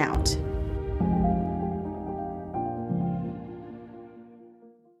supplies run out.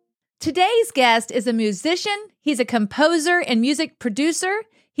 Today's guest is a musician. He's a composer and music producer.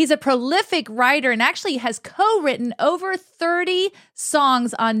 He's a prolific writer and actually has co-written over 30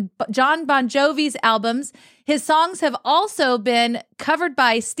 songs on John Bon Jovi's albums. His songs have also been covered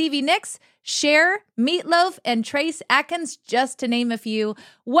by Stevie Nicks, Cher, Meatloaf, and Trace Atkins, just to name a few.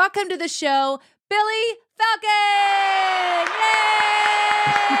 Welcome to the show, Billy Falcon! Yay!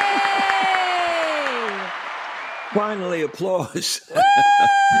 Finally, applause. Woo!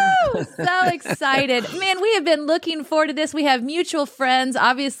 So excited. Man, we have been looking forward to this. We have mutual friends.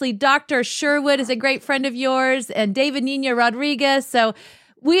 Obviously, Dr. Sherwood is a great friend of yours and David Nina Rodriguez. So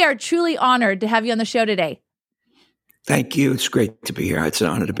we are truly honored to have you on the show today. Thank you. It's great to be here. It's an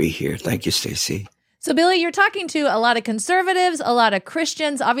honor to be here. Thank you, Stacey. So, Billy, you're talking to a lot of conservatives, a lot of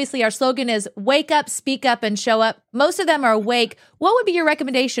Christians. Obviously, our slogan is wake up, speak up, and show up. Most of them are awake. What would be your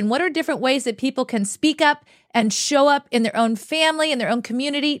recommendation? What are different ways that people can speak up and show up in their own family, in their own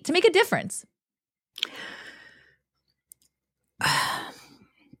community to make a difference? I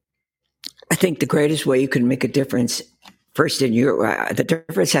think the greatest way you can make a difference first the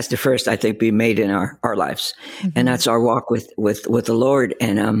difference has to first, I think, be made in our lives. Mm-hmm. And that's our walk with the Lord.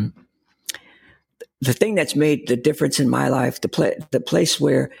 And, the thing that's made the difference in my life, the place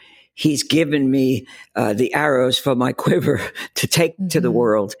where he's given me the arrows for my quiver to take to the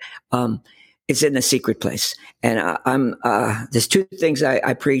world, is in the secret place. And there's two things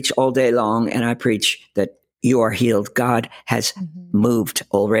I preach all day long, and I preach that you are healed. God has moved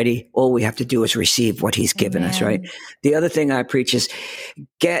already. All we have to do is receive what he's given us, right? The other thing I preach is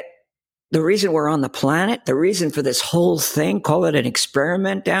the reason we're on the planet, the reason for this whole thing, call it an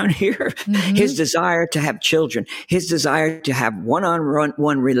experiment down here, his desire to have children, his desire to have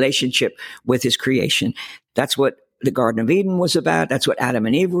one-on-one relationship with his creation. That's what the Garden of Eden was about. That's what Adam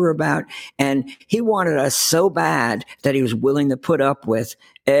and Eve were about. And he wanted us so bad that he was willing to put up with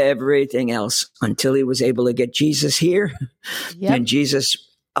everything else until he was able to get Jesus here and Jesus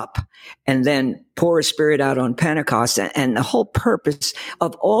up, and then pour his spirit out on Pentecost. And the whole purpose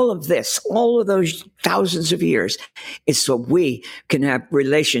of all of this, all of those thousands of years, is so we can have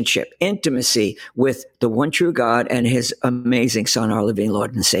relationship, intimacy with the one true God and his amazing Son, our living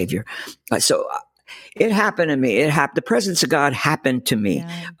Lord and Savior. So it happened to me. The presence of God happened to me.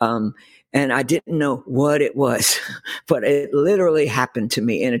 Yeah. And I didn't know what it was, but it literally happened to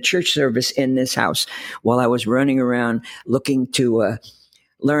me in a church service in this house while I was running around looking to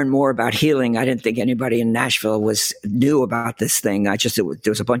learn more about healing. I didn't think anybody in Nashville knew about this thing. There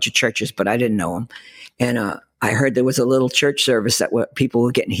was a bunch of churches, but I didn't know them. And I heard there was a little church service that people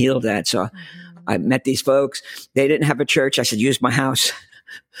were getting healed at. So I met these folks. They didn't have a church. I said, use my house.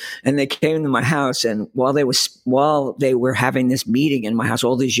 And they came to my house, and while they were having this meeting in my house,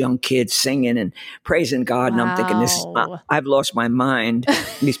 all these young kids singing and praising God, and I'm thinking, I've lost my mind.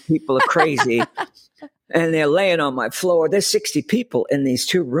 These people are crazy. And they're laying on my floor. There's 60 people in these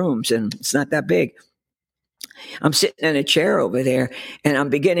 2 rooms, and it's not that big. I'm sitting in a chair over there, and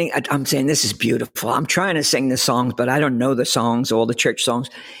I'm saying, this is beautiful. I'm trying to sing the songs, but I don't know the songs, all the church songs.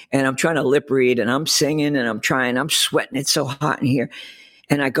 And I'm trying to lip read, and I'm singing, and I'm sweating. It's so hot in here.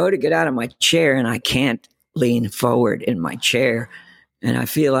 And I go to get out of my chair, and I can't lean forward in my chair. And I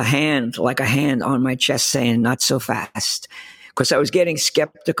feel a hand on my chest saying, not so fast. Because I was getting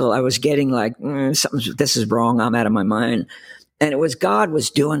skeptical. I was getting like, this is wrong. I'm out of my mind. And it was God was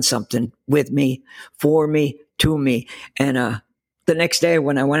doing something with me, for me, to me. And the next day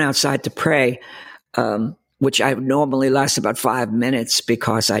when I went outside to pray, which I normally last about 5 minutes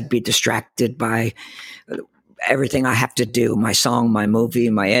because I'd be distracted by everything I have to do, my song, my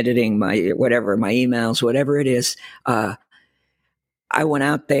movie, my editing, my whatever, my emails, whatever it is. I went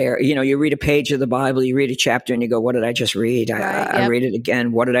out there, you read a page of the Bible, you read a chapter and you go, what did I just read? I read it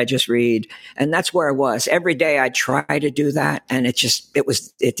again. What did I just read? And that's where I was. Every day I try to do that. And it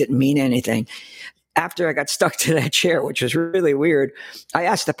didn't mean anything. After I got stuck to that chair, which was really weird, I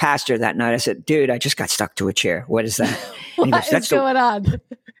asked the pastor that night, I said, dude, I just got stuck to a chair. What is that? What is going on?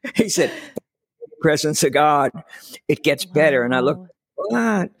 He said, presence of God, it gets better. And I looked,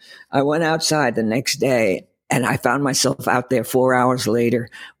 what? I went outside the next day and I found myself out there 4 hours later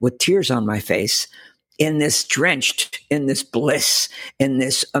with tears on my face drenched in this bliss, in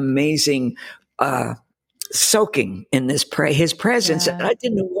this amazing, soaking in his presence. And I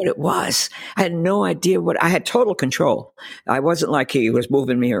didn't know what it was. I had no idea I had total control. I wasn't like he was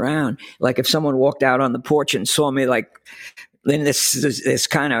moving me around. Like if someone walked out on the porch and saw me like in this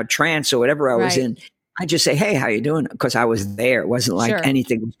kind of trance or whatever I was in, I'd just say, hey, how you doing? Because I was there. It wasn't like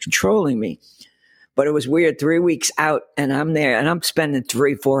anything was controlling me. But it was weird. 3 weeks out and I'm there and I'm spending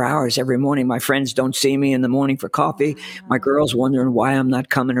 3-4 hours every morning. My friends don't see me in the morning for coffee. My girl's wondering why I'm not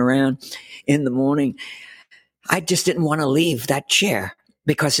coming around in the morning. I just didn't want to leave that chair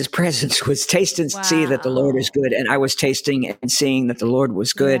because his presence was taste and see that the Lord is good. And I was tasting and seeing that the Lord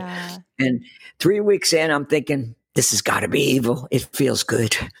was good. Yeah. And 3 weeks in, I'm thinking, this has got to be evil. It feels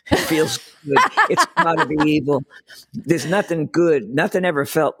good. It feels good. It's got to be evil. There's nothing good. Nothing ever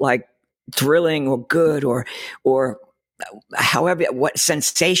felt like thrilling or good or however, what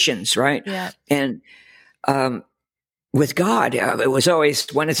sensations, right? Yeah. And with God, it was always,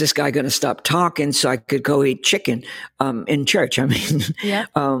 when is this guy going to stop talking so I could go eat chicken in church? I mean, yeah.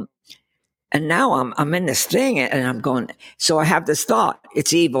 And now I'm in this thing and I'm going, so I have this thought,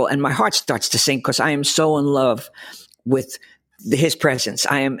 it's evil. And my heart starts to sink because I am so in love with his presence.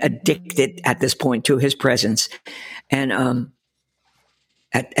 I am addicted at this point to his presence. And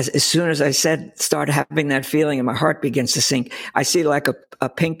as soon as I started having that feeling and my heart begins to sink, I see like a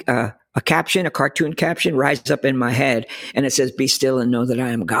pink, a caption, a cartoon caption rise up in my head and it says, be still and know that I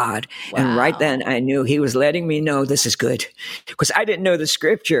am God. Wow. And right then I knew he was letting me know this is good because I didn't know the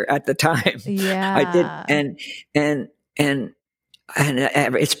scripture at the time. Yeah. I did. And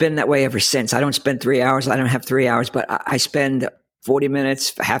it's been that way ever since. I don't spend 3 hours. I don't have 3 hours, but I spend 40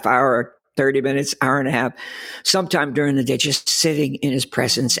 minutes, half hour, 30 minutes, hour and a half, sometime during the day, just sitting in his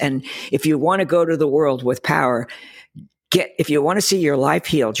presence. And if you want to go to the world with power, if you want to see your life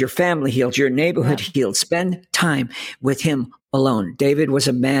healed, your family healed, your neighborhood healed, spend time with him alone. David was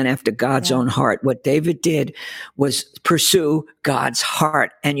a man after God's own heart. What David did was pursue God's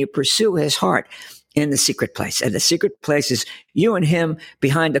heart, and you pursue his heart in the secret place. And the secret place is you and him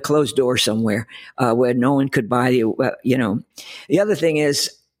behind a closed door somewhere where no one could buy you. The other thing is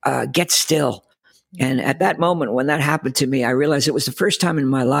get still. And at that moment, when that happened to me, I realized it was the first time in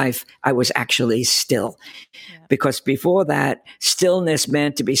my life I was actually still. Yeah. Because before that, stillness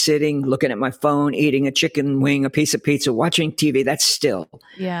meant to be sitting, looking at my phone, eating a chicken wing, a piece of pizza, watching TV. That's still.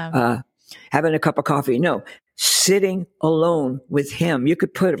 Yeah. Having a cup of coffee. No, sitting alone with him. You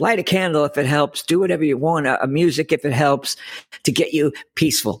could light a candle if it helps. Do whatever you want. A music if it helps to get you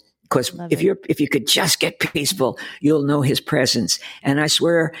peaceful. Because if you could just get peaceful, you'll know his presence. And I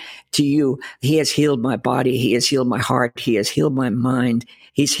swear to you, he has healed my body. He has healed my heart. He has healed my mind.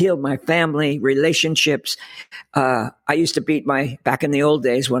 He's healed my family, relationships. I used to back in the old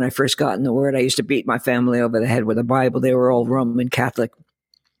days when I first got in the word, I used to beat my family over the head with a Bible. They were all Roman Catholic.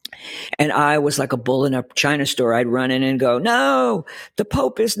 And I was like a bull in a china store. I'd run in and go, no, the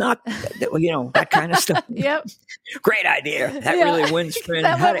Pope is not, that kind of stuff. Yep. Great idea. That really wins friends.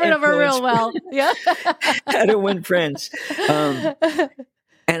 That went over real well. Yeah. How to win friends.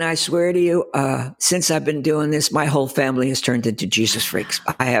 And I swear to you, since I've been doing this, my whole family has turned into Jesus freaks.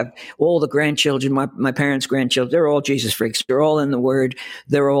 I have all the grandchildren, my parents' grandchildren, they're all Jesus freaks. They're all in the Word.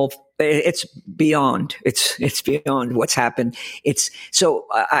 It's beyond what's happened.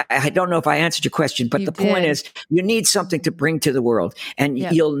 I don't know if I answered your question, but the point is you need something to bring to the world, and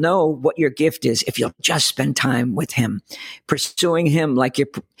you'll know what your gift is if you'll just spend time with Him, pursuing Him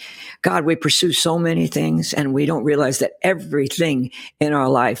God, we pursue so many things and we don't realize that everything in our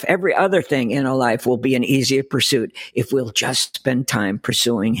life, every other thing in our life will be an easier pursuit if we'll just spend time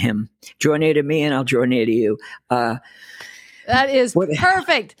pursuing Him. Draw near to me and I'll draw near to you. That is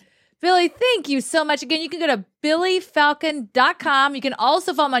perfect. Billy, thank you so much. Again, you can go to billyfalcon.com. You can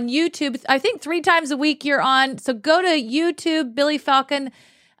also follow him on YouTube. I think 3 times a week you're on. So go to YouTube, Billy Falcon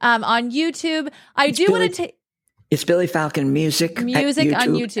on YouTube. It's Billy Falcon Music. Music on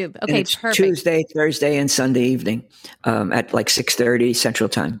YouTube. Okay, it's perfect. Tuesday, Thursday, and Sunday evening at like 6:30 Central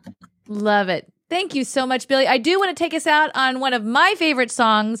Time. Love it. Thank you so much, Billy. I do want to take us out on one of my favorite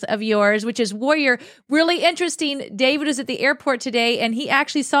songs of yours, which is Warrior. Really interesting. David was at the airport today, and he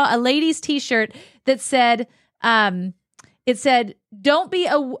actually saw a lady's T-shirt that said, "Don't be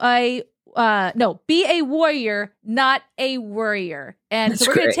be a warrior, not a worrier." And so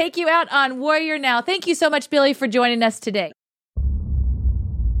we're going to take you out on Warrior now. Thank you so much, Billy, for joining us today.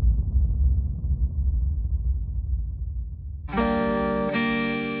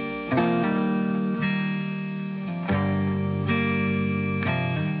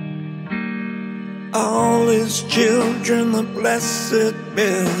 All His children, the blessed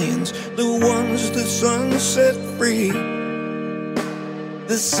millions, the ones the Son set free,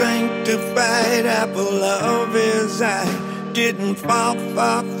 the sanctified apple of His eye didn't fall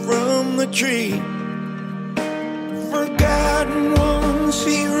far from the tree. Forgotten ones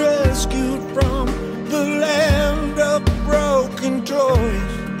He rescued from the land of broken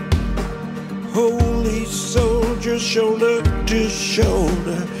toys. Holy soldiers, shoulder to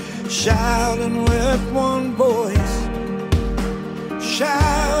shoulder, shouting with one voice,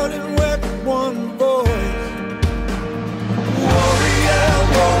 shouting with one voice. Warrior,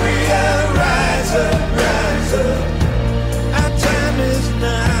 warrior, rise up, rise up, our time is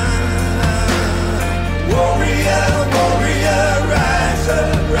now. Warrior, warrior, rise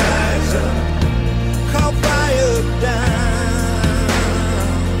up, rise up, call fire down.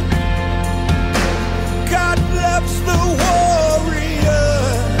 God loves the warrior.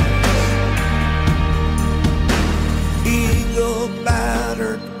 Eagle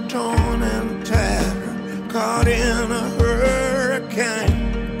battered, torn and tattered, caught in a hurricane.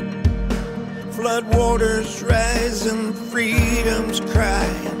 Floodwaters rising, freedom's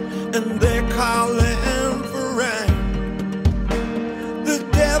crying, and they're calling for rain. The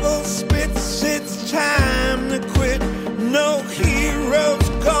devil spits, it's time to quit. No hero's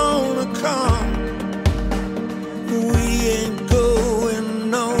gonna come. We ain't going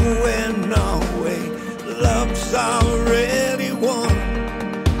nowhere, no way. Love's already won.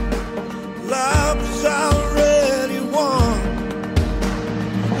 Love's already won.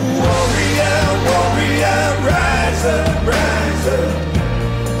 Warrior, warrior, rise up, rise up.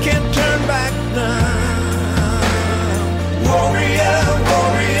 Can't turn back now. Warrior,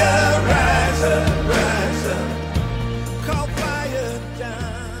 warrior, rise up, rise up. Call fire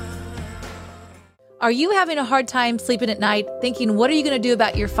down. Are you having a hard time sleeping at night, thinking, what are you going to do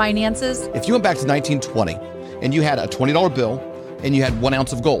about your finances? If you went back to 1920 and you had a $20 bill and you had 1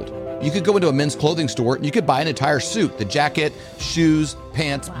 ounce of gold, you could go into a men's clothing store and you could buy an entire suit, the jacket, shoes,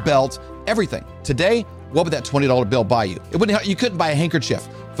 pants, belt, everything. Today, what would that $20 bill buy you? You couldn't buy a handkerchief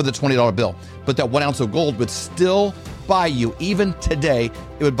for the $20 bill, but that 1 ounce of gold would still buy you, even today,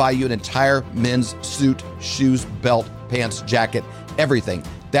 it would buy you an entire men's suit, shoes, belt, pants, jacket, everything.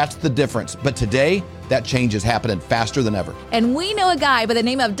 That's the difference. But today, that change is happening faster than ever. And we know a guy by the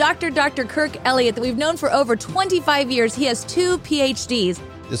name of Dr. Kirk Elliott that we've known for over 25 years. He has 2 PhDs.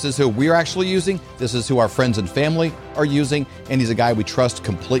 This is who we're actually using. This is who our friends and family are using. And he's a guy we trust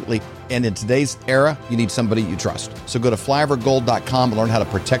completely. And in today's era, you need somebody you trust. So go to flyovergold.com and learn how to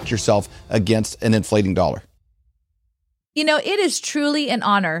protect yourself against an inflating dollar. You know, it is truly an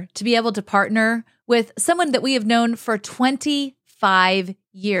honor to be able to partner with someone that we have known for 25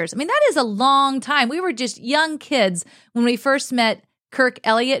 years. I mean, that is a long time. We were just young kids when we first met Kirk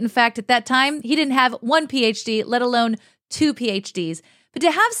Elliott. In fact, at that time, he didn't have 1 PhD, let alone 2 PhDs. But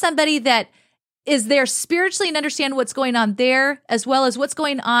to have somebody that is there spiritually and understand what's going on there, as well as what's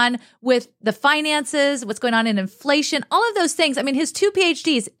going on with the finances, what's going on in inflation, all of those things. I mean, his 2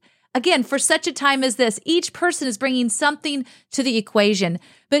 PhDs, again, for such a time as this, each person is bringing something to the equation.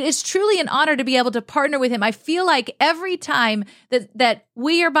 But it's truly an honor to be able to partner with him. I feel like every time that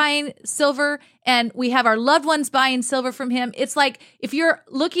we are buying silver and we have our loved ones buying silver from him, it's like if you're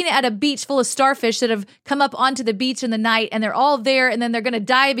looking at a beach full of starfish that have come up onto the beach in the night and they're all there and then they're going to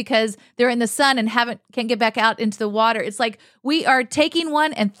die because they're in the sun and can't get back out into the water. It's like we are taking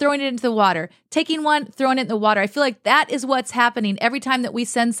one and throwing it into the water, taking one, throwing it in the water. I feel like that is what's happening every time that we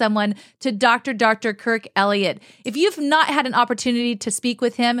send someone to Dr. Kirk Elliott. If you've not had an opportunity to speak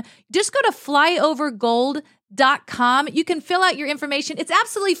with him, just go to flyovergold.com. You can fill out your information. It's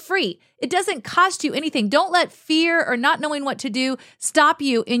absolutely free. It doesn't cost you anything. Don't let fear or not knowing what to do stop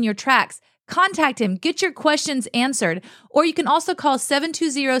you in your tracks. Contact him. Get your questions answered. Or you can also call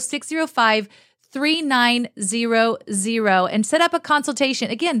 720-605-3900 and set up a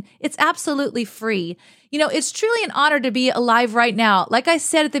consultation. Again, it's absolutely free. You know, it's truly an honor to be alive right now. Like I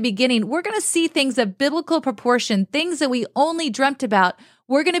said at the beginning, we're going to see things of biblical proportion, things that we only dreamt about.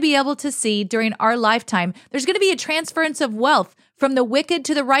 We're going to be able to see during our lifetime. There's going to be a transference of wealth from the wicked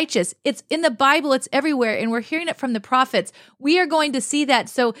to the righteous. It's in the Bible. It's everywhere. And we're hearing it from the prophets. We are going to see that.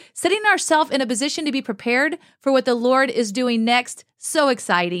 So setting ourselves in a position to be prepared for what the Lord is doing next. So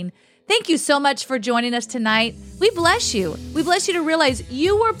exciting. Thank you so much for joining us tonight. We bless you. We bless you to realize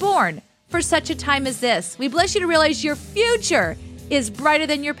you were born for such a time as this. We bless you to realize your future is brighter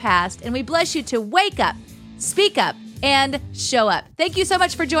than your past. And we bless you to wake up, speak up, and show up. Thank you so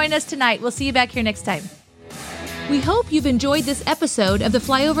much for joining us tonight. We'll see you back here next time. We hope you've enjoyed this episode of the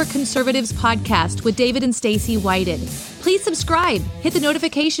Flyover Conservatives podcast with David and Stacy Whited. Please subscribe, hit the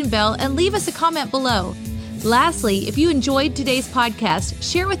notification bell, and leave us a comment below. Lastly, if you enjoyed today's podcast,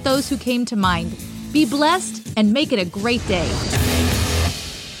 share with those who came to mind. Be blessed and make it a great day.